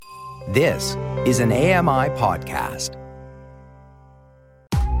This is an AMI podcast.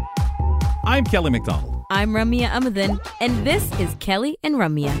 I'm Kelly McDonald. I'm Ramya Amadin, and this is Kelly and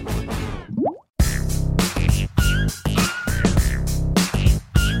Ramya.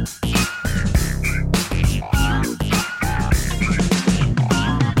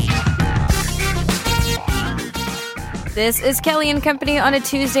 This is Kelly and Company on a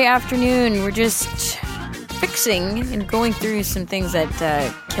Tuesday afternoon. We're just fixing and going through some things that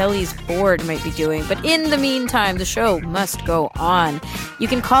Kelly's board might be doing. But in the meantime, the show must go on. You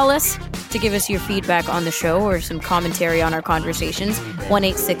can call us to give us your feedback on the show or some commentary on our conversations.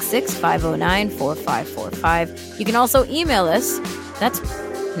 1-866-509-4545. You can also email us. That's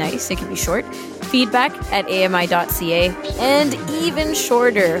nice. It can be short. feedback@ami.ca, and even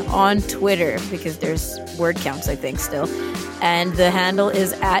shorter on Twitter, because there's word counts, I think, still. And the handle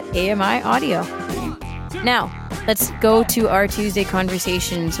is @AMI Audio. Now, let's go to our Tuesday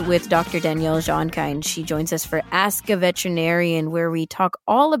conversations with Dr. Danielle Johnkind. She joins us for Ask a Veterinarian, where we talk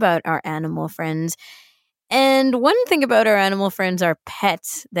all about our animal friends. And one thing about our animal friends, our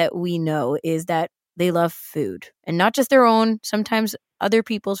pets, that we know is that they love food. And not just their own. Sometimes other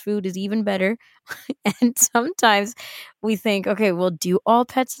people's food is even better. And sometimes we think, okay, well, do all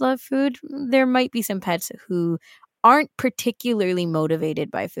pets love food? There might be some pets who aren't particularly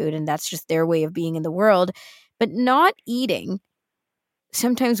motivated by food, and that's just their way of being in the world. But not eating,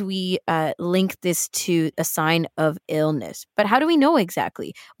 sometimes we link this to a sign of illness. But how do we know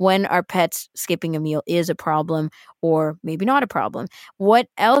exactly when our pet's skipping a meal is a problem or maybe not a problem? What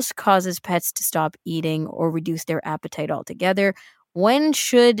else causes pets to stop eating or reduce their appetite altogether? When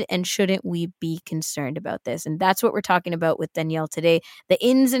should and shouldn't we be concerned about this? And that's what we're talking about with Danielle today, the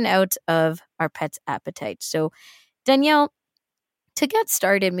ins and outs of our pet's appetite. So, Danielle, to get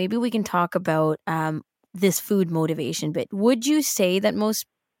started, maybe we can talk about this food motivation bit. Would you say that most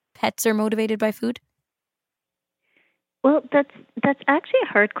pets are motivated by food? Well, that's actually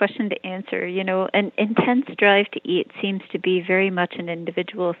a hard question to answer. You know, an intense drive to eat seems to be very much an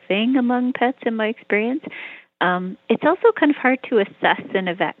individual thing among pets, in my experience. It's also kind of hard to assess in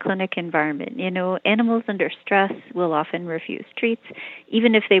a vet clinic environment. You know, animals under stress will often refuse treats,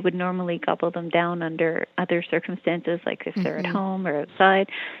 even if they would normally gobble them down under other circumstances, like if they're at home or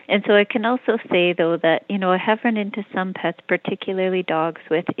outside. And so I can also say, though, that, you know, I have run into some pets, particularly dogs,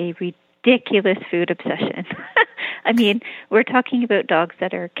 with a ridiculous food obsession. I mean, we're talking about dogs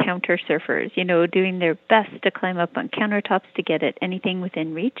that are counter surfers, you know, doing their best to climb up on countertops to get at anything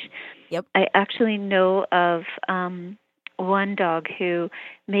within reach. Yep. I actually know of one dog who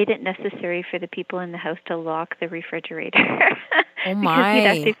made it necessary for the people in the house to lock the refrigerator. Oh my. Because he'd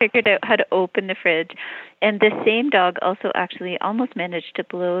actually figured out how to open the fridge. And the same dog also actually almost managed to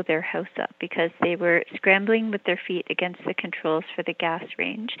blow their house up because they were scrambling with their feet against the controls for the gas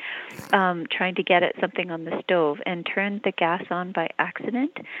range, trying to get at something on the stove, and turned the gas on by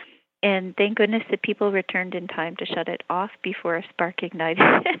accident. And thank goodness the people returned in time to shut it off before a spark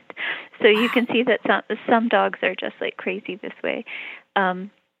ignited it. So you can see that some dogs are just like crazy this way.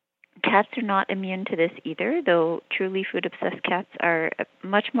 Cats are not immune to this either, though truly food-obsessed cats are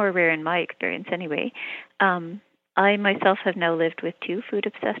much more rare in my experience anyway. I myself have now lived with 2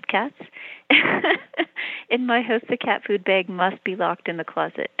 food-obsessed cats. In my house, the cat food bag must be locked in the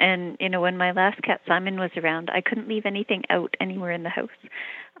closet. And, you know, when my last cat, Simon, was around, I couldn't leave anything out anywhere in the house.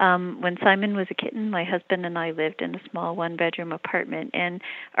 When Simon was a kitten, my husband and I lived in a small one-bedroom apartment, and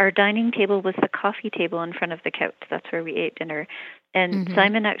our dining table was the coffee table in front of the couch. That's where we ate dinner. And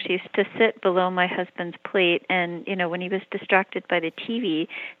Simon actually used to sit below my husband's plate, and, you know, when he was distracted by the TV,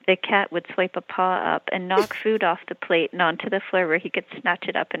 the cat would swipe a paw up and knock food off the plate and onto the floor where he could snatch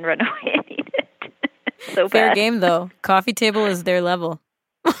it up and run away and eat it. So fair bad. game, though. Coffee table is their level.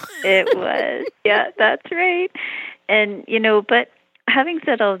 It was. Yeah, that's right. And, you know, but having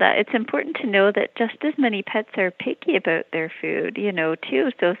said all that, it's important to know that just as many pets are picky about their food, you know, too.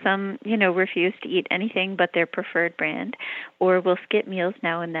 So some, you know, refuse to eat anything but their preferred brand, or will skip meals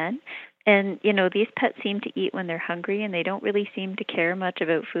now and then. And, you know, these pets seem to eat when they're hungry, and they don't really seem to care much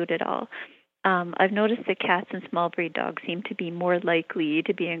about food at all. I've noticed that cats and small breed dogs seem to be more likely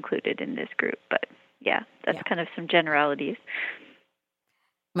to be included in this group. But, yeah, that's kind of some generalities.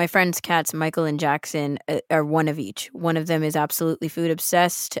 My friend's cats, Michael and Jackson, are one of each. One of them is absolutely food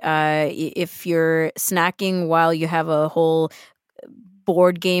obsessed. If you're snacking while you have a whole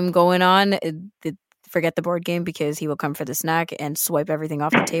board game going on, forget the board game, because he will come for the snack and swipe everything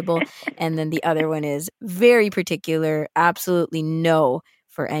off the table. And then the other one is very particular, absolutely no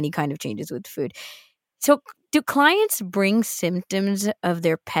for any kind of changes with food. So do clients bring symptoms of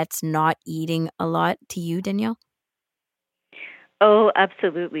their pets not eating a lot to you, Danielle? Oh,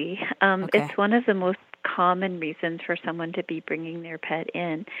 absolutely. Okay. It's one of the most common reasons for someone to be bringing their pet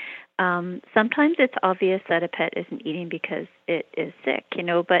in. Sometimes it's obvious that a pet isn't eating because it is sick,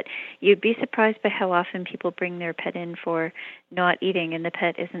 but you'd be surprised by how often people bring their pet in for not eating and the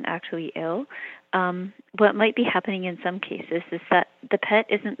pet isn't actually ill. What might be happening in some cases is that the pet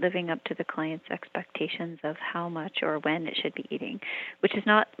isn't living up to the client's expectations of how much or when it should be eating, which is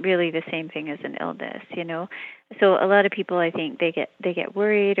not really the same thing as an illness. So a lot of people, I think, they get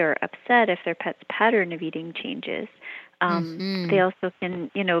worried or upset if their pet's pattern of eating changes. They Hmm. also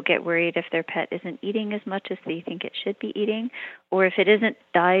can, get worried if their pet isn't eating as much as they think it should be eating, or if it isn't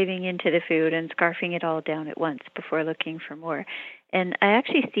diving into the food and scarfing it all down at once before looking for more. And I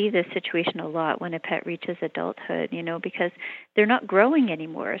actually see this situation a lot when a pet reaches adulthood, because they're not growing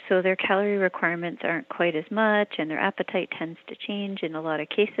anymore. So their calorie requirements aren't quite as much, and their appetite tends to change in a lot of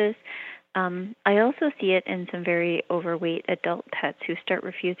cases. I also see it in some very overweight adult pets who start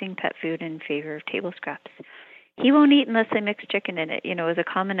refusing pet food in favor of table scraps. He won't eat unless I mix chicken in it, is a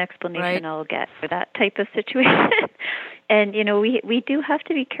common Right. explanation I'll get for that type of situation. And, we do have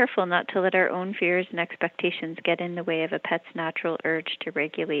to be careful not to let our own fears and expectations get in the way of a pet's natural urge to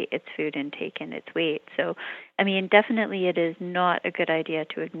regulate its food intake and its weight. So, I mean, definitely it is not a good idea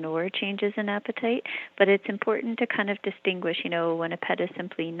to ignore changes in appetite, but it's important to kind of distinguish, when a pet is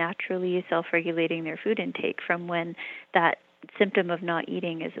simply naturally self-regulating their food intake from when that symptom of not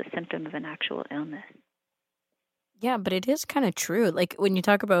eating is a symptom of an actual illness. Yeah, but it is kind of true. Like when you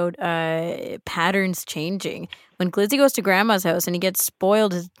talk about patterns changing, when Glizzy goes to grandma's house and he gets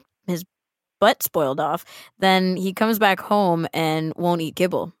spoiled, his butt spoiled off, then he comes back home and won't eat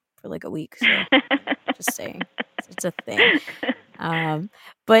kibble for like a week. So just saying, it's a thing.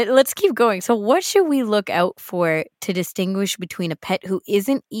 But let's keep going. So, what should we look out for to distinguish between a pet who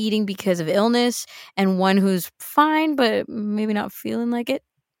isn't eating because of illness and one who's fine but maybe not feeling like it?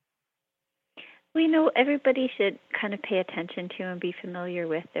 Well, everybody should kind of pay attention to and be familiar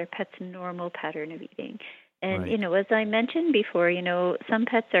with their pet's normal pattern of eating. And, Right. as I mentioned before, some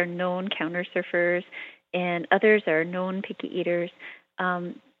pets are known counter surfers and others are known picky eaters.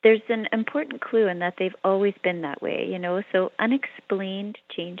 There's an important clue in that they've always been that way. So unexplained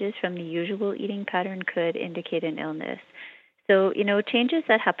changes from the usual eating pattern could indicate an illness. So, changes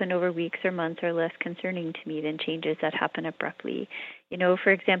that happen over weeks or months are less concerning to me than changes that happen abruptly.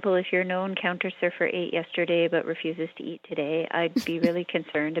 For example, if your known counter surfer ate yesterday but refuses to eat today, I'd be really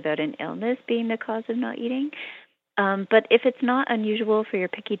concerned about an illness being the cause of not eating. But if it's not unusual for your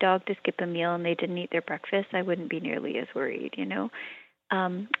picky dog to skip a meal and they didn't eat their breakfast, I wouldn't be nearly as worried.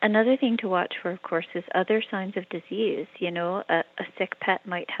 Another thing to watch for, of course, is other signs of disease. A sick pet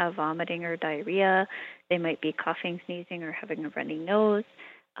might have vomiting or diarrhea. They might be coughing, sneezing, or having a runny nose.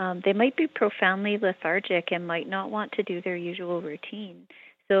 They might be profoundly lethargic and might not want to do their usual routine.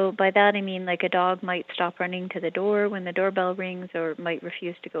 So by that I mean like a dog might stop running to the door when the doorbell rings or might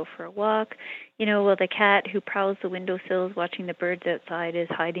refuse to go for a walk. While the cat who prowls the windowsills watching the birds outside is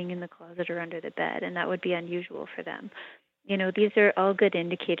hiding in the closet or under the bed, and that would be unusual for them. These are all good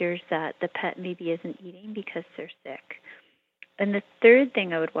indicators that the pet maybe isn't eating because they're sick. And the third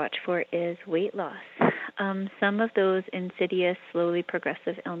thing I would watch for is weight loss. Some of those insidious, slowly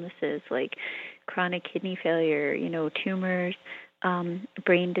progressive illnesses like chronic kidney failure, tumors,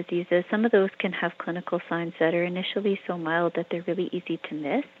 brain diseases, some of those can have clinical signs that are initially so mild that they're really easy to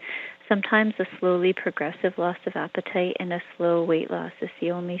miss. Sometimes a slowly progressive loss of appetite and a slow weight loss is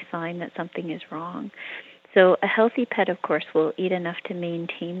the only sign that something is wrong. So a healthy pet, of course, will eat enough to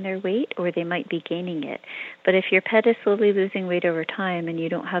maintain their weight, or they might be gaining it. But if your pet is slowly losing weight over time and you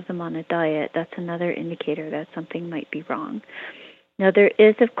don't have them on a diet, that's another indicator that something might be wrong. Now, there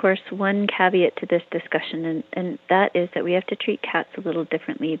is, of course, one caveat to this discussion, and that is that we have to treat cats a little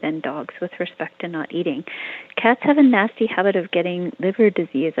differently than dogs with respect to not eating. Cats have a nasty habit of getting liver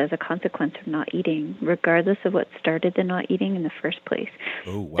disease as a consequence of not eating, regardless of what started the not eating in the first place.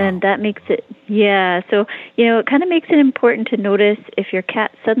 Oh, wow. And that makes it, so, it kind of makes it important to notice if your cat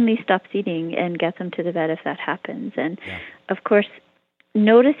suddenly stops eating and get them to the vet if that happens. And, of course,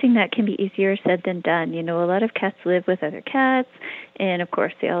 noticing that can be easier said than done. A lot of cats live with other cats, and of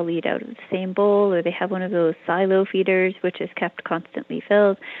course they all eat out of the same bowl, or they have one of those silo feeders, which is kept constantly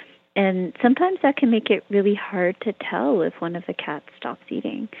filled. And sometimes that can make it really hard to tell if one of the cats stops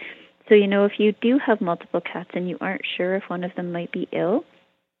eating. So, if you do have multiple cats and you aren't sure if one of them might be ill,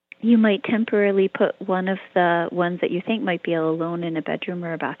 you might temporarily put one of the ones that you think might be ill alone in a bedroom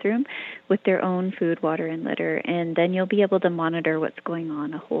or a bathroom with their own food, water, and litter, and then you'll be able to monitor what's going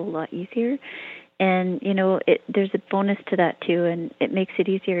on a whole lot easier. And, there's a bonus to that too, and it makes it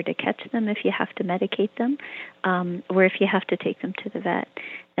easier to catch them if you have to medicate them, or if you have to take them to the vet.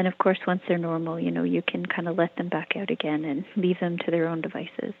 And of course, once they're normal, you can kind of let them back out again and leave them to their own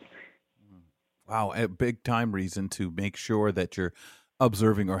devices. Wow, a big time reason to make sure that you're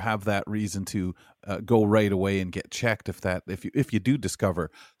observing, or have that reason to go right away and get checked if you do discover.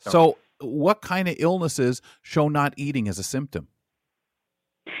 So what kind of illnesses show not eating as a symptom?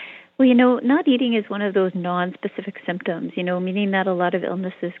 Well, not eating is one of those non-specific symptoms, meaning that a lot of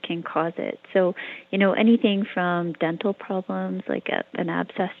illnesses can cause it. So, anything from dental problems like an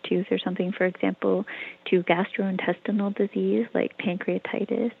abscessed tooth or something, for example, to gastrointestinal disease like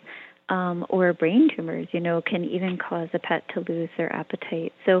pancreatitis, or brain tumors, can even cause a pet to lose their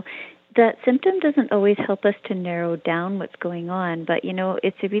appetite. So that symptom doesn't always help us to narrow down what's going on, but,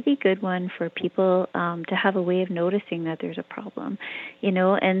 it's a really good one for people to have a way of noticing that there's a problem,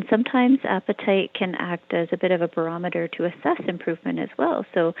 and sometimes appetite can act as a bit of a barometer to assess improvement as well.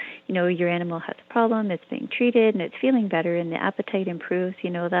 So, your animal has a problem, it's being treated, and it's feeling better, and the appetite improves,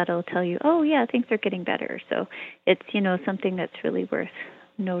 that'll tell you, oh, yeah, things are getting better. So it's, something that's really worth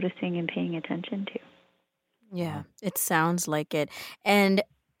noticing and paying attention to. Yeah, it sounds like it. And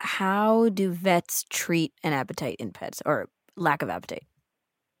how do vets treat an appetite in pets, or lack of appetite?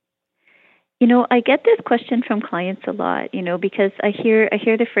 I get this question from clients a lot, because I hear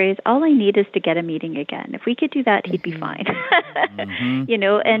the phrase, all I need is to get him eating again. If we could do that, he'd be fine.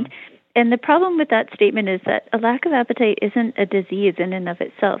 And the problem with that statement is that a lack of appetite isn't a disease in and of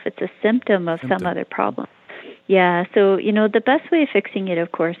itself. It's a symptom of some other problem. Yeah, so, the best way of fixing it,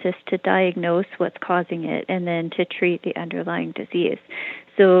 of course, is to diagnose what's causing it and then to treat the underlying disease.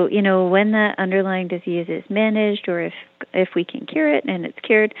 So, when that underlying disease is managed, or if we can cure it and it's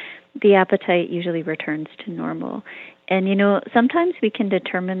cured, the appetite usually returns to normal. And, sometimes we can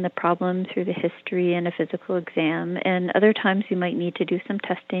determine the problem through the history and a physical exam, and other times we might need to do some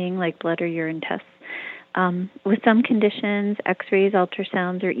testing like blood or urine tests. With some conditions, x-rays,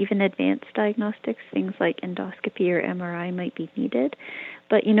 ultrasounds, or even advanced diagnostics, things like endoscopy or MRI might be needed.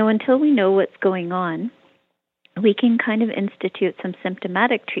 But, until we know what's going on, we can kind of institute some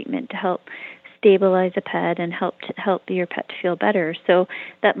symptomatic treatment to help stabilize a pet and help your pet to feel better. So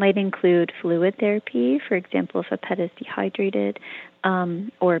that might include fluid therapy, for example, if a pet is dehydrated,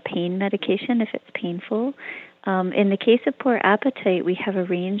 or pain medication if it's painful. In the case of poor appetite, we have a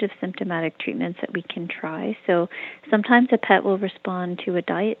range of symptomatic treatments that we can try. So sometimes a pet will respond to a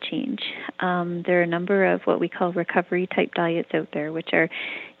diet change. There are a number of what we call recovery-type diets out there, which are,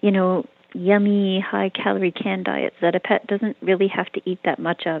 yummy, high-calorie canned diets that a pet doesn't really have to eat that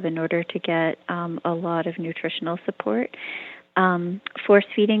much of in order to get a lot of nutritional support. Force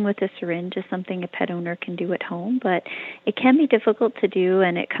feeding with a syringe is something a pet owner can do at home, but it can be difficult to do,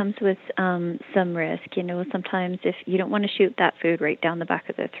 and it comes with some risk. Sometimes if you don't want to shoot that food right down the back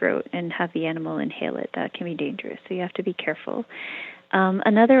of the throat and have the animal inhale it, that can be dangerous, so you have to be careful.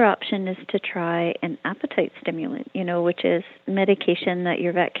 Another option is to try an appetite stimulant, which is medication that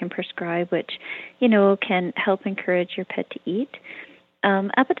your vet can prescribe, which, can help encourage your pet to eat.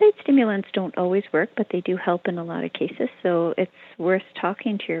 Appetite stimulants don't always work, but they do help in a lot of cases, so it's worth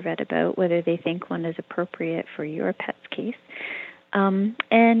talking to your vet about whether they think one is appropriate for your pet's case. And,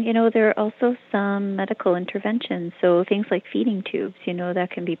 there are also some medical interventions, so things like feeding tubes, that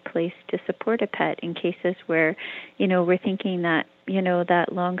can be placed to support a pet in cases where, we're thinking that, that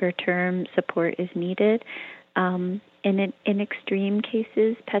longer-term support is needed. In extreme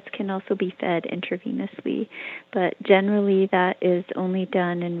cases, pets can also be fed intravenously, but generally that is only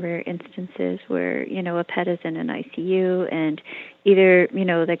done in rare instances where, a pet is in an ICU and either,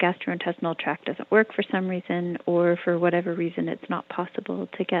 the gastrointestinal tract doesn't work for some reason, or for whatever reason it's not possible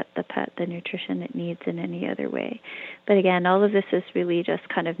to get the pet the nutrition it needs in any other way. But again, all of this is really just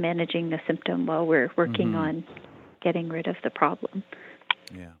kind of managing the symptom while we're working on getting rid of the problem.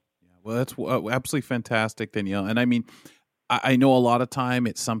 Yeah. Well, that's absolutely fantastic, Danielle. And I mean, I know a lot of time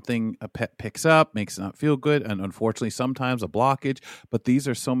it's something a pet picks up, makes it not feel good, and unfortunately sometimes a blockage. But these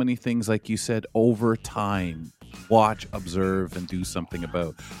are so many things, like you said, over time. Watch, observe, and do something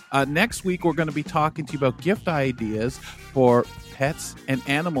about. Next week, we're going to be talking to you about gift ideas for pets and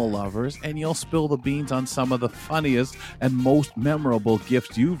animal lovers, and you'll spill the beans on some of the funniest and most memorable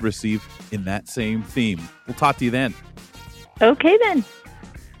gifts you've received in that same theme. We'll talk to you then. Okay, then.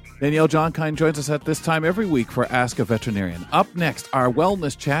 Danielle Johnkind joins us at this time every week for Ask a Veterinarian. Up next, our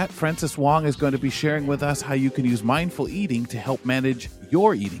wellness chat. Francis Wong is going to be sharing with us how you can use mindful eating to help manage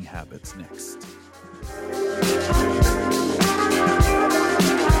your eating habits next.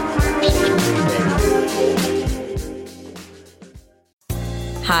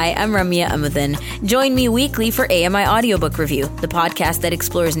 Hi, Hi, I'm Ramya Amudan. Join me weekly for AMI Audiobook Review, the podcast that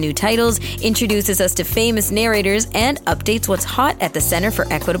explores new titles, introduces us to famous narrators, and updates what's hot at the Center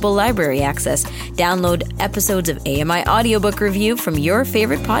for Equitable Library Access. Download episodes of AMI Audiobook Review from your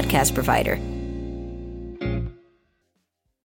favorite podcast provider.